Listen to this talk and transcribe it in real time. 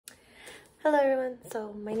Hello everyone,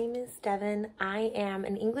 so my name is Devin. I am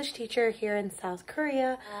an English teacher here in South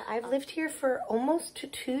Korea. I've lived here for almost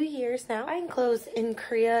 2 years now. Buying clothes in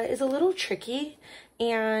Korea is a little tricky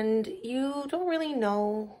and you don't really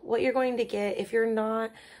know what you're going to get if you're not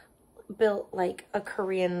built like a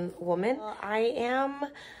Korean woman. I am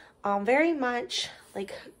very much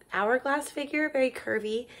like hourglass figure, very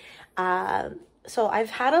curvy. So I've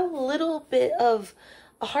had a little bit of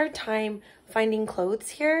a hard time finding clothes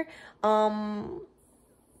here.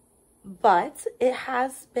 But it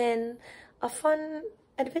has been a fun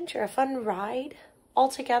adventure, a fun ride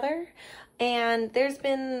altogether. And there's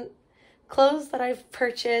been clothes that I've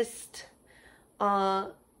purchased,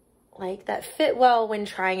 like that fit well when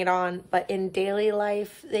trying it on, but in daily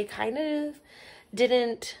life, they kind of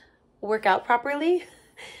didn't work out properly,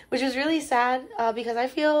 which is really sad, because I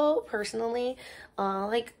feel personally,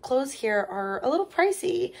 like clothes here are a little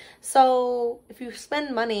pricey. So if you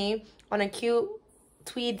spend money on a cute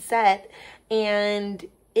tweed set and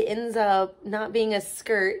it ends up not being a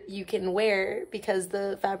skirt you can wear because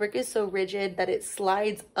the fabric is so rigid that it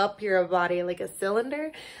slides up your body like a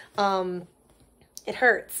cylinder, it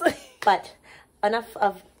hurts. But enough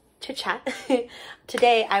of chit chat.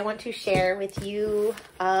 Today I want to share with you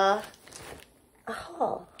a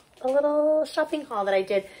haul. A little shopping haul that I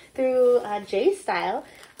did through Jstyle,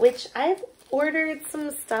 which I've ordered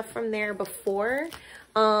some stuff from there before,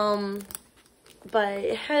 but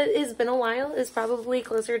it has been a while. It's probably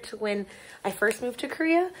closer to when I first moved to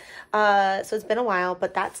Korea, so it's been a while,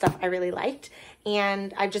 but that stuff I really liked,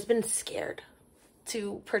 and I've just been scared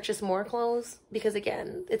to purchase more clothes because,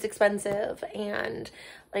 again, it's expensive and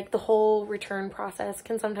like the whole return process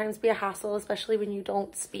can sometimes be a hassle, especially when you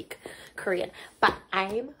don't speak Korean. But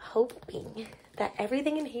I'm hoping that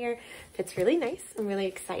everything in here fits really nice. I'm really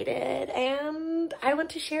excited and I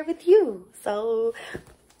want to share with you. So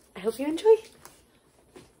I hope you enjoy.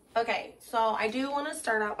 Okay, so I do want to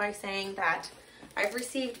start out by saying that I've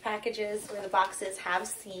received packages where the boxes have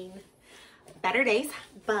seen better days,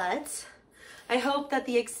 but I hope that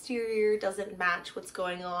the exterior doesn't match what's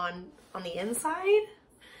going on the inside,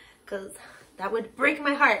 because that would break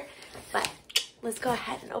my heart. But let's go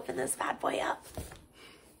ahead and open this bad boy up.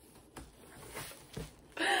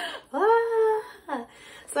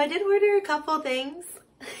 So I did order a couple things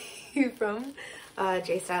from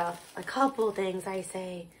Jstyle. A couple things, I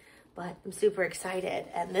say, but I'm super excited.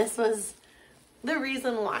 And this was the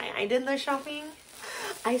reason why I did the shopping.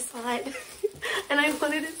 I saw it and I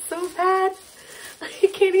wanted it so bad. I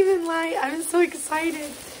can't even lie. I'm so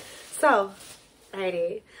excited. So,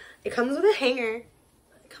 alrighty. It comes with a hanger.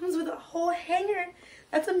 It comes with a whole hanger.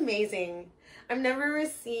 That's amazing. I've never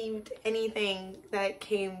received anything that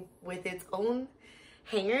came with its own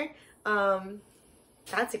hanger.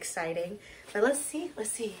 That's exciting. But let's see.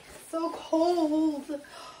 Let's see. It's so cold.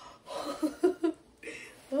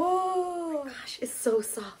 Whoa. Gosh, it's so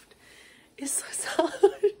soft. It's so soft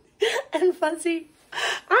and fuzzy.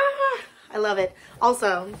 Ah! I love it.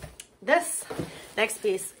 Also, this next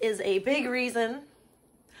piece is a big reason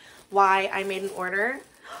why I made an order.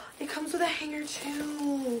 It comes with a hanger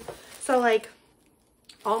too. So like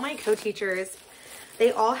all my co-teachers,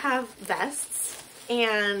 they all have vests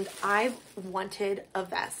and I wanted a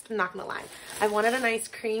vest. I'm not gonna lie. I wanted a nice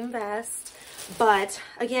cream vest, but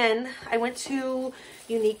again, I went to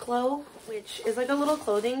Uniqlo, which is like a little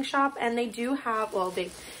clothing shop, and they do have, well,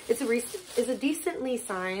 it's a decently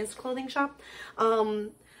sized clothing shop,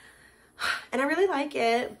 and I really like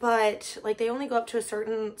it, but like they only go up to a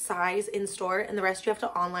certain size in store and the rest you have to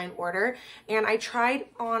online order. And I tried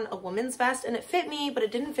on a woman's vest and it fit me, but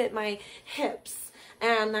it didn't fit my hips,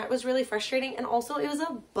 and that was really frustrating. And also it was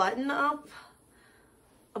a button-up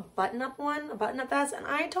vest, and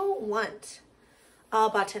I don't want a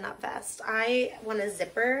button-up vest. I want a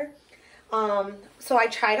zipper. So I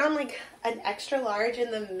tried on like an extra large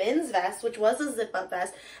in the men's vest, which was a zip-up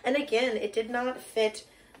vest, and again, it did not fit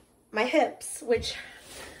my hips, which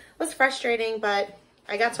was frustrating, but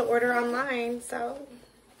I got to order online, so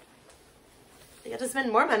I got to spend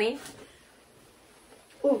more money.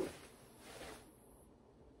 Ooh.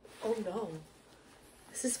 Oh no.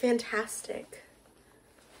 This is fantastic.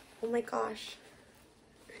 Oh my gosh.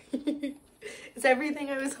 It's everything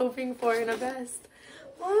I was hoping for in a vest.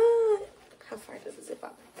 What? How far does it zip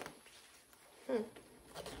up?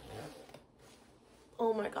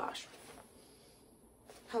 Oh my gosh.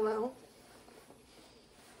 Hello?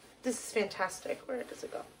 This is fantastic. Where does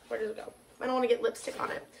it go? Where does it go? I don't want to get lipstick on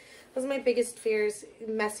it. Those are my biggest fears,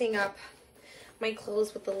 messing up my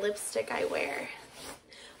clothes with the lipstick I wear.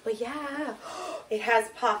 But yeah, it has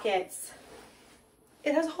pockets.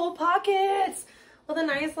 It has whole pockets. with a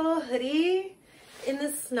nice little hoodie in the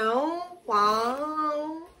snow.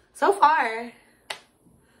 Wow. So far.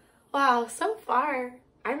 Wow, so far.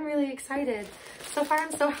 I'm really excited. So far,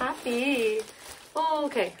 I'm so happy. Oh,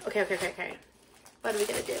 okay. What are we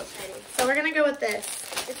gonna do? So we're gonna go with this.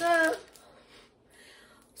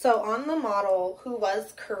 So on the model, who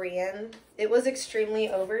was Korean, it was extremely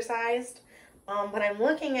oversized. But I'm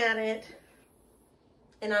looking at it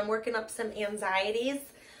and I'm working up some anxieties.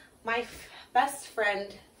 My best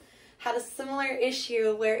friend had a similar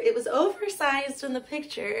issue where it was oversized in the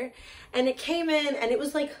picture and it came in and it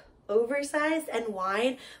was like oversized and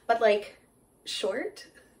wide, but like short,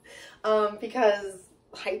 because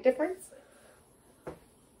height difference.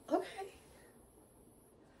 Okay.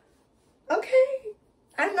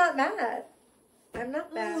 I'm not mad.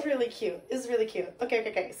 This is really cute.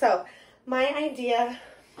 Okay. So my idea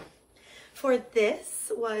for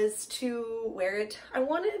this was to wear it.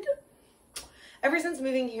 Ever since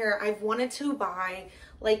moving here, I've wanted to buy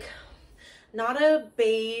like not a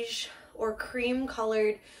beige or cream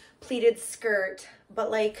colored pleated skirt, but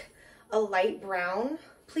like a light brown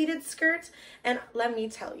pleated skirt. And let me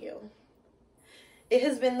tell you, it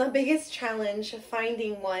has been the biggest challenge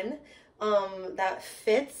finding one that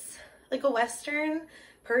fits like a Western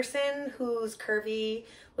person who's curvy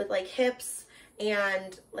with like hips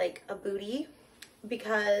and like a booty,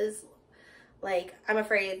 because like I'm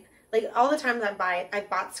afraid, like all the times I've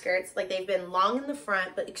bought skirts, like they've been long in the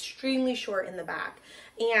front but extremely short in the back,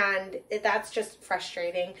 and that's just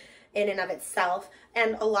frustrating in and of itself.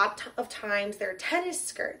 And a lot of times they're tennis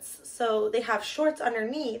skirts, so they have shorts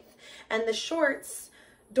underneath and the shorts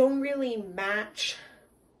don't really match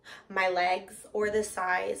my legs or the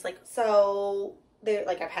size, like, so they're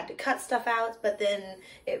like, I've had to cut stuff out, but then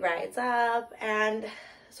it rides up, and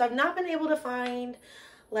so I've not been able to find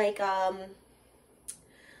like a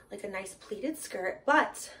nice pleated skirt.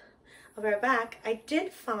 But I'll be right back. I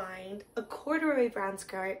did find a corduroy brown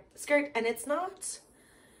skirt, and it's not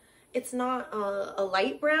a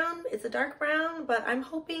light brown, it's a dark brown, but I'm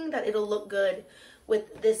hoping that it'll look good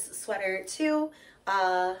with this sweater too.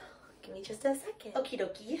 Give me just a second. Okie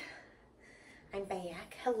dokie. I'm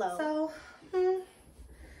back. Hello. So,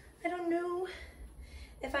 I don't know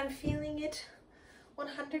if I'm feeling it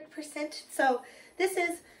 100%. So this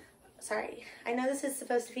is, sorry, I know this is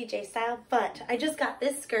supposed to be Jstyle, but I just got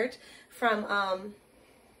this skirt from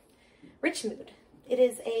Richmood. It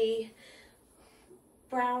is a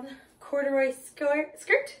brown corduroy skirt.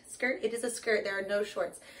 It is a skirt. There are no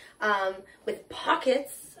shorts. With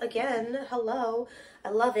pockets. Again, hello. I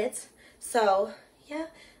love it. So yeah,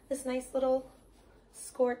 this nice little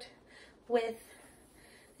skirt with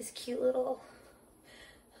this cute little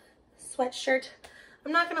sweatshirt.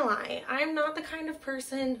 I'm not gonna lie, I'm not the kind of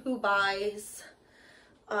person who buys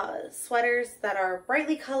sweaters that are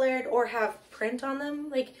brightly colored or have print on them.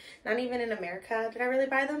 Like, not even in America did I really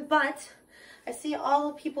buy them, but I see all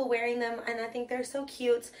the people wearing them and I think they're so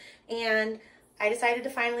cute, and I decided to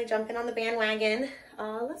finally jump in on the bandwagon.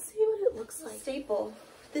 Let's see what it looks like. Staple.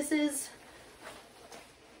 This is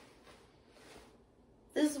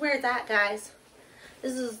where it's at, guys.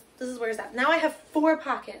 This is where it's at. Now I have 4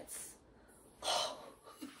 pockets. Oh,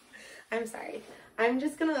 I'm sorry. I'm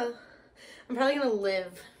probably gonna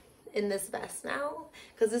live in this vest now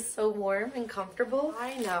because it's so warm and comfortable.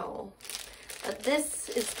 I know that this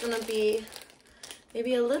is gonna be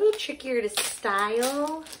maybe a little trickier to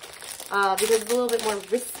style because it's a little bit more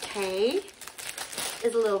risque.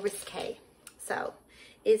 It's a little risque. So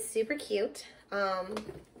it's super cute.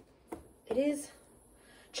 It is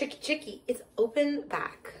tricky. It's open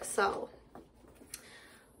back. So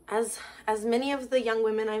as many of the young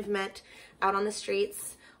women I've met out on the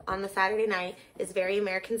streets on the Saturday night is very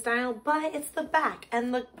American style, but it's the back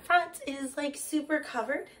and the front is like super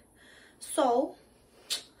covered. So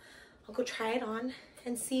I'll go try it on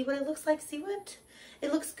and see what it looks like, see what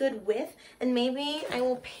it looks good with, and maybe I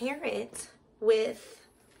will pair it with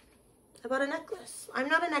a necklace. I'm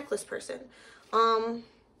not a necklace person.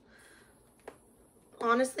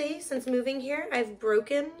 Honestly, since moving here, I've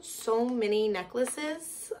broken so many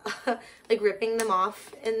necklaces, like ripping them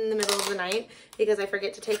off in the middle of the night because I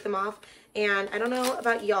forget to take them off. And I don't know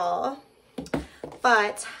about y'all,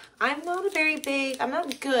 but I'm not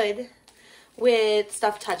good with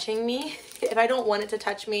stuff touching me. If I don't want it to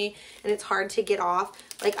touch me and it's hard to get off,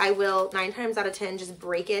 like I will 9 times out of 10 just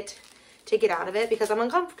break it to get out of it because I'm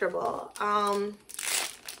uncomfortable.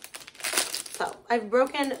 So I've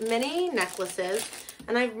broken many necklaces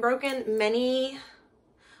and I've broken many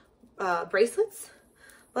bracelets,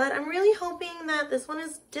 but I'm really hoping that this one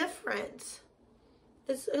is different.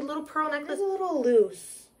 It's a little pearl necklace, a little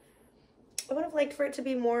loose. I would have liked for it to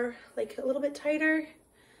be more, like, a little bit tighter,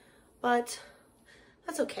 but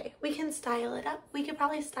that's okay. We can style it up. We could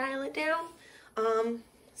probably style it down.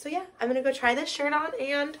 So yeah, I'm gonna go try this shirt on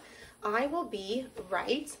and I will be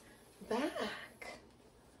right back.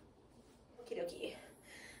 Okie dokie.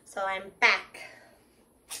 So I'm back.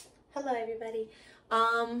 Hello everybody.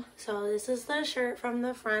 So this is the shirt from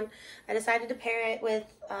the front. I decided to pair it with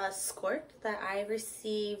a skirt that I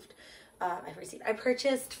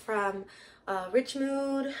purchased from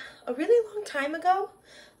Richmood a really long time ago,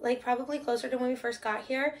 like probably closer to when we first got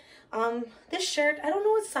here. This shirt, I don't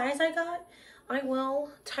know what size I got. I will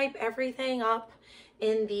type everything up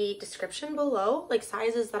in the description below, like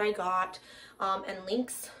sizes that I got, and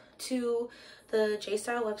links to the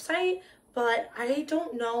Jstyle website, but I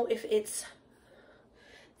don't know if it's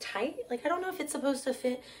tight. Like, I don't know if it's supposed to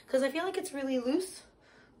fit, because I feel like it's really loose,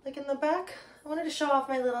 like in the back. I wanted to show off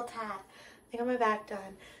my little tat. I got my back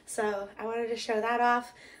done, so I wanted to show that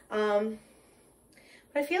off. But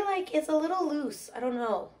I feel like it's a little loose. I don't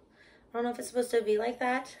know if it's supposed to be like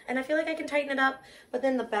that, and I feel like I can tighten it up, but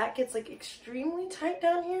then the back gets like extremely tight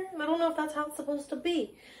down here, and I don't know if that's how it's supposed to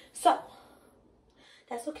be. So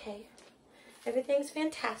that's okay. Everything's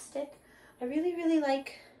fantastic. I really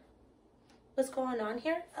like what's going on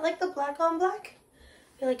here. I like the black on black.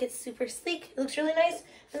 I feel like it's super sleek. It looks really nice,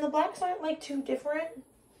 and the blacks aren't like too different.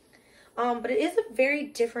 But it is a very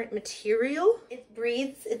different material. It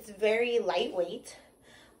breathes. It's very lightweight.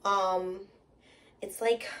 It's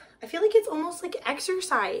like, I feel like it's almost like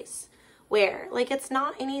exercise wear. Like, it's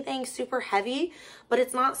not anything super heavy, but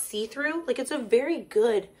it's not see-through. Like, it's a very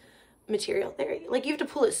good material there. Like, you have to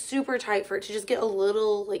pull it super tight for it to just get a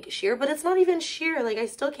little like sheer, but it's not even sheer. Like, I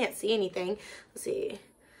still can't see anything. Let's see.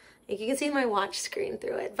 Like, you can see my watch screen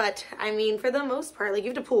through it, but I mean, for the most part, like, you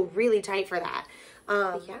have to pull really tight for that.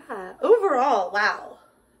 Yeah, overall, wow.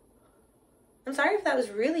 I'm sorry if that was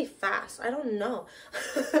really fast. I don't know.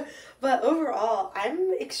 But overall,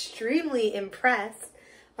 I'm extremely impressed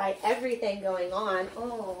by everything going on.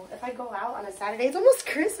 Oh, if I go out on a Saturday, it's almost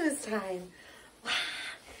Christmas time. Wow.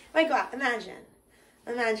 If I go out,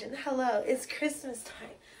 imagine, hello, it's Christmas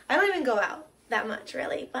time. I don't even go out that much,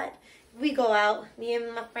 really, but we go out, me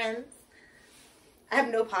and my friends. I have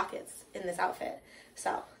no pockets in this outfit,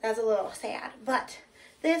 so that's a little sad. But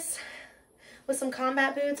this with some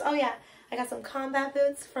combat boots. Oh yeah, I got some combat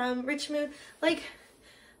boots from Richmood. Like,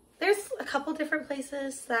 there's a couple different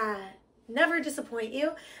places that never disappoint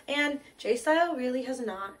you, and Jstyle really has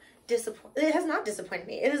not disappointed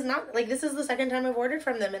me. It is not, like, this is the second time I've ordered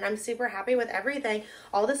from them, and I'm super happy with everything.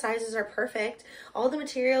 All the sizes are perfect. All the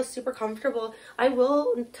materials super comfortable. I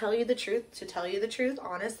will tell you the truth,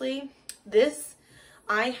 honestly.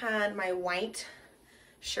 I had my white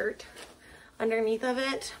shirt underneath of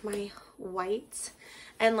it, my white,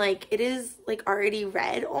 and like, it is like already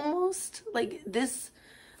red almost. Like, this,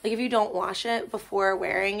 like, if you don't wash it before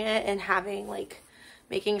wearing it and having like,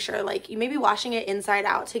 making sure, like, you may be washing it inside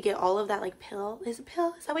out to get all of that, like, is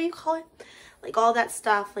that what you call it? Like, all that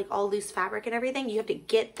stuff, like, all loose fabric and everything, you have to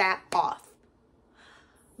get that off,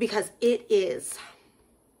 because it is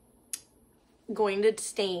going to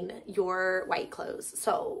stain your white clothes.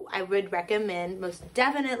 So I would recommend most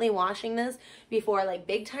definitely washing this before, like,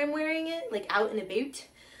 big time wearing it, like, out and about.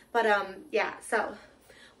 But yeah, so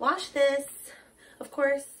wash this, of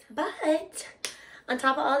course. But on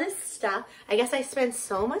top of all this stuff, I guess I spent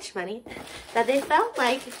so much money that they felt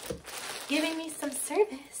like giving me some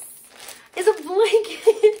service. Is a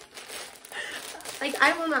blanket. Like,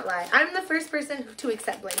 I will not lie, I'm the first person to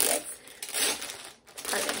accept blankets.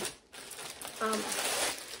 Pardon.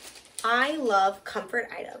 I love comfort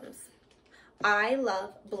items. I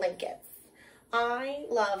love blankets. I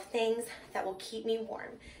love things that will keep me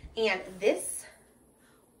warm. And this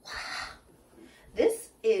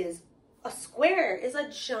is a square. It's a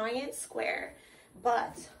giant square.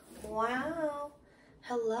 But, wow.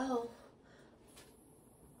 Hello.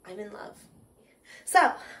 I'm in love.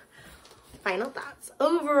 So, final thoughts.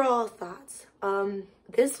 Overall thoughts.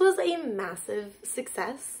 This was a massive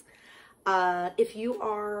success. If you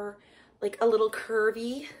are like a little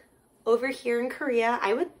curvy over here in Korea,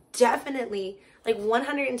 I would definitely, like,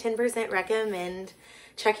 110% recommend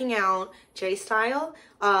checking out Jstyle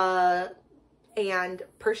and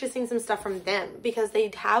purchasing some stuff from them, because they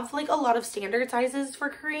have like a lot of standard sizes for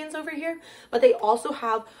Koreans over here, but they also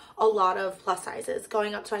have a lot of plus sizes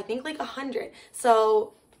going up to, I think, like 100.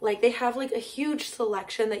 So like, they have like a huge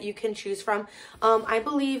selection that you can choose from. I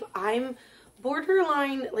believe I'm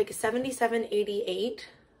borderline like 77, 88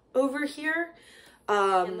 over here.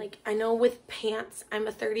 And like, I know with pants I'm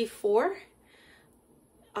a 34.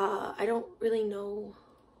 I don't really know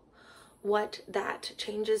what that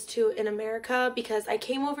changes to in America, because I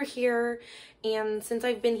came over here and since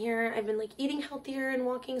I've been here I've been like eating healthier and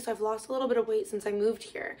walking, so I've lost a little bit of weight since I moved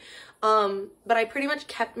here, but I pretty much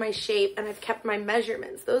kept my shape and I've kept my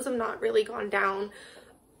measurements. Those have not really gone down,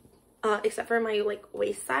 except for my like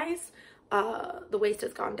waist size. The waist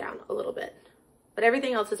has gone down a little bit, but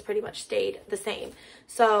everything else has pretty much stayed the same.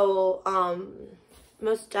 So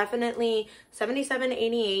most definitely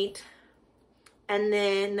 77.88, and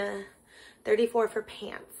then 34 for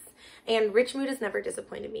pants. And Richmood has never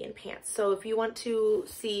disappointed me in pants. So if you want to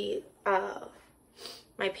see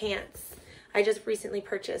my pants, I just recently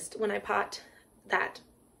purchased, when I bought that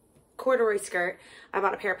corduroy skirt, I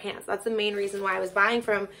bought a pair of pants. That's the main reason why I was buying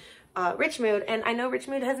from Richmood. And I know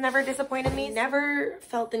Richmood has never disappointed me. Never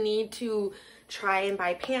felt the need to try and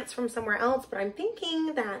buy pants from somewhere else, but I'm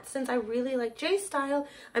thinking that since I really like Jstyle,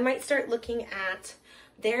 I might start looking at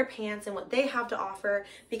their pants and what they have to offer,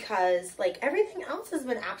 because like everything else has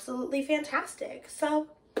been absolutely fantastic. So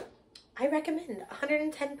I recommend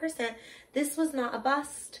 110%. This was not a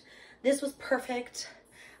bust. This was perfect.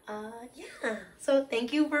 Yeah, so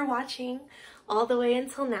thank you for watching all the way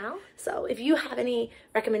until now. So if you have any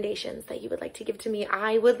recommendations that you would like to give to me,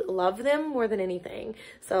 I would love them more than anything.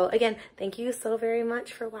 So again, thank you so very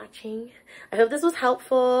much for watching. I hope this was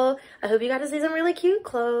helpful. I hope you got to see some really cute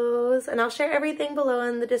clothes, and I'll share everything below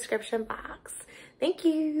in the description box. Thank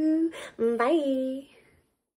you. Bye.